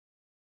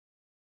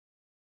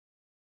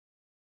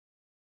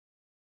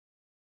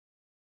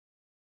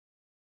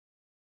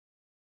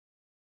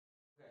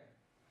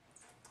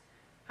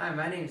Hi,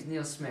 my name is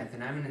Neil Smith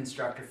and I'm an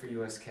instructor for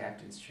U.S.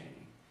 Captain's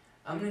Training.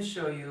 I'm going to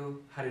show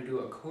you how to do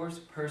a course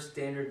per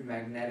standard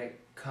magnetic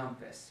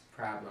compass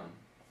problem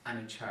on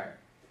a chart.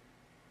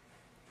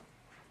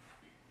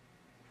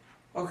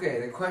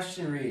 Okay, the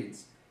question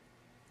reads,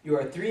 you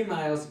are 3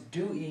 miles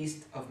due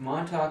east of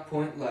Montauk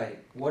Point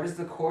Light. What is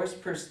the course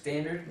per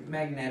standard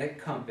magnetic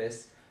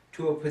compass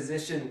to a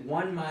position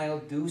 1 mile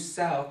due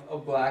south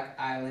of Black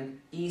Island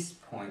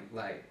East Point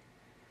Light?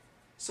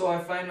 So I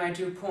find my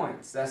 2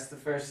 points. That's the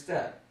first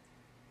step.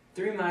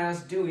 3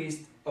 miles due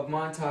east of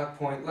Montauk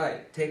Point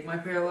Light. Take my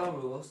parallel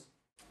rules.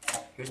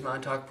 Here's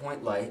Montauk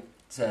Point Light. It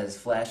says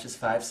flashes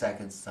 5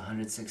 seconds. It's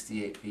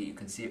 168 feet. You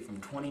can see it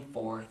from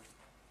 24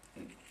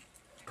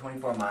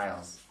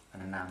 miles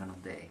on a nominal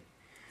day.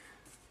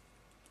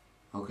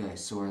 Okay,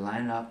 so we're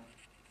lining up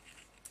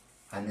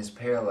on this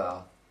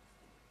parallel,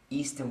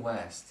 east and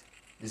west.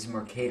 This is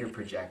Mercator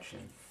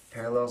projection.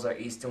 Parallels are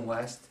east and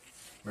west.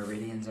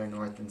 Meridians are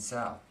north and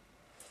south.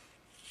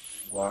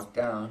 Walk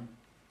down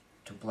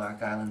to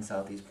Black Island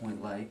Southeast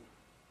Point Light.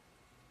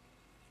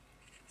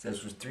 It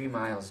says we're 3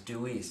 miles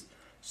due east.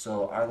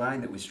 So our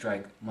line that we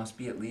strike must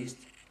be at least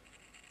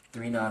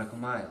 3 nautical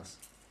miles.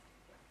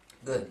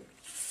 Good.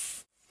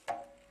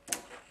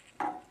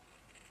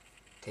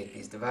 Take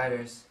these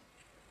dividers.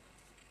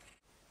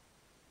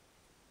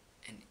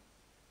 And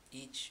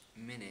each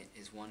minute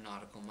is 1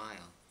 nautical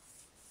mile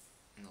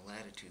in the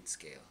latitude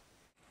scale.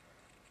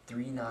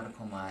 3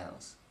 nautical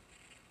miles.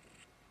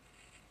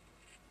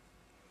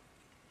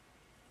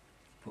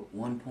 Put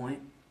 1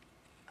 point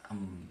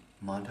on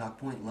Montauk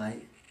Point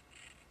Light,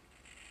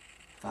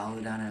 follow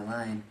down our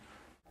line,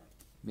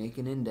 make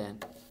an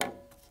indent,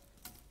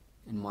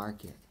 and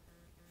mark it.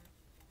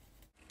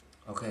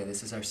 Okay,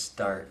 this is our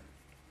start.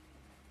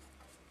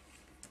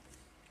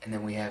 And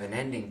then we have an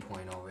ending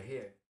point over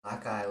here.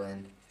 Black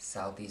Island,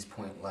 Southeast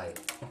Point Light.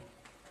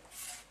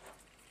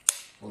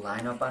 We'll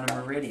line up on a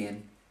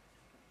meridian.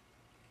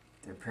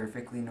 They're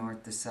perfectly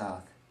north to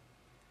south.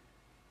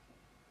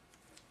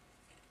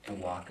 And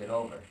walk it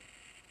over.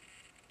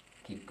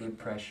 Keep good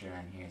pressure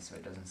on here so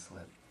it doesn't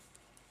slip.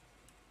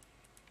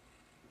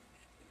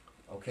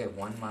 Okay,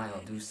 1 mile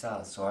due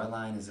south, so our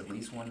line is at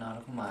least 1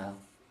 nautical mile.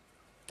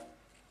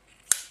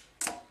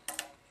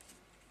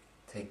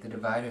 Take the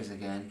dividers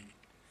again.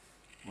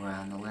 We're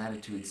on the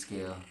latitude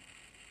scale.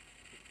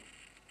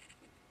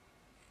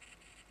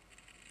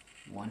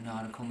 1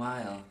 nautical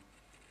mile.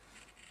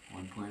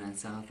 1 point on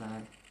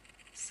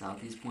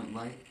Southeast Point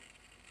Light.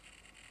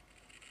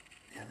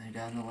 The other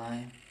down the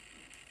line,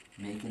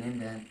 make an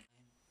indent,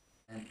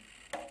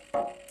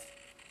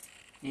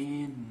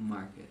 and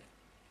mark it.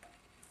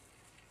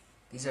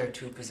 These are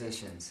 2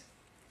 positions,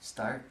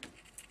 start,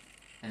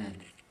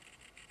 end.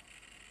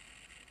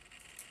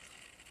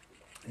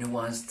 And it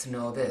wants to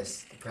know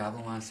this, the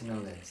problem wants to know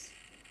this.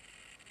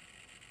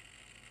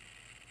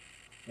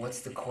 What's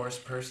the course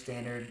per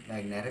standard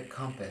magnetic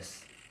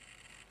compass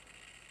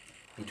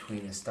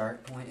between the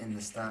start point and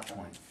the stop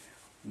point?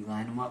 We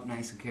line them up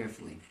nice and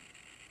carefully.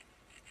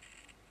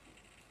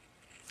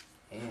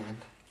 And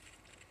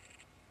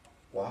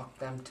walk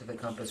them to the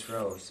compass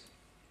rose.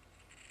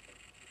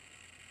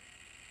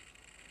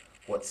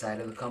 What side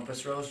of the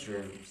compass rose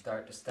drew?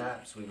 Start to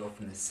stop. So we go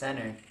from the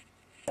center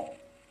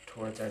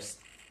towards our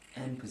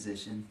end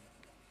position.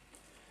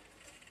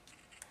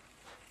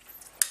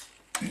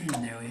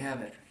 There we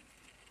have it.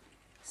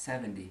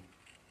 70.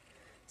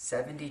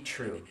 70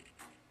 true.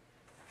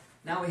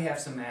 Now we have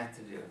some math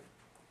to do.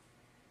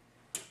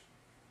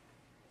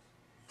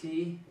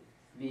 T,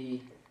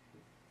 V,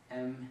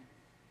 M,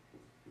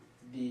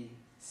 B,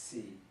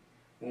 C.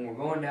 When we're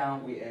going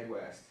down, we add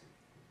west.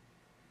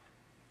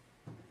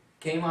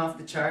 Came off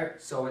the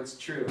chart, so it's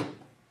true.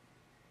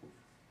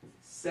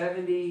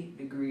 70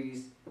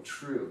 degrees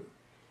true.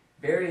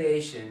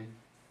 Variation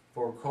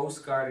for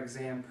Coast Guard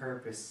exam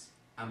purpose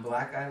on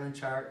Black Island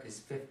chart is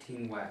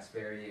 15 west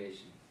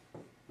variation.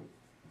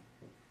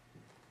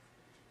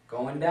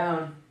 Going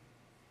down,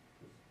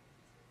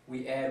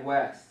 we add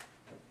west.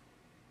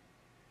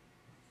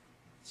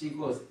 Which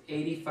equals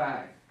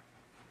 85.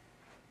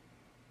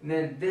 And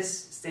then this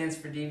stands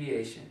for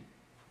deviation.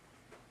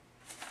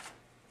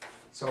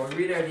 So we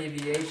read our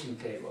deviation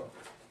table.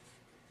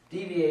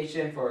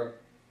 Deviation for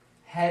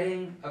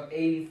heading of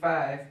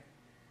 85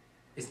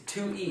 is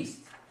 2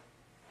 east.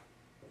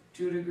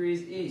 2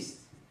 degrees east.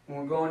 When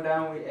we're going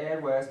down, we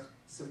add west,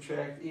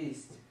 subtract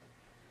east.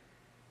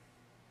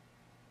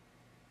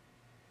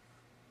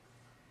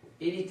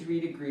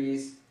 83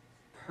 degrees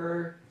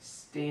per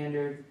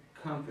standard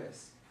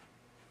compass.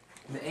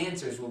 And the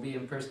answers will be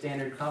in per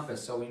standard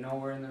compass, so we know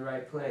we're in the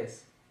right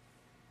place.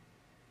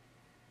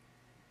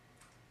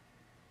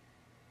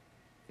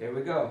 There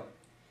we go.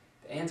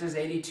 The answer is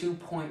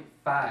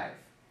 82.5.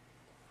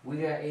 We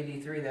got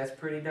 83. That's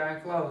pretty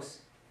darn close.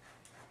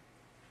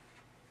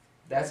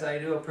 That's how you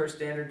do a per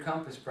standard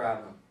compass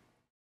problem.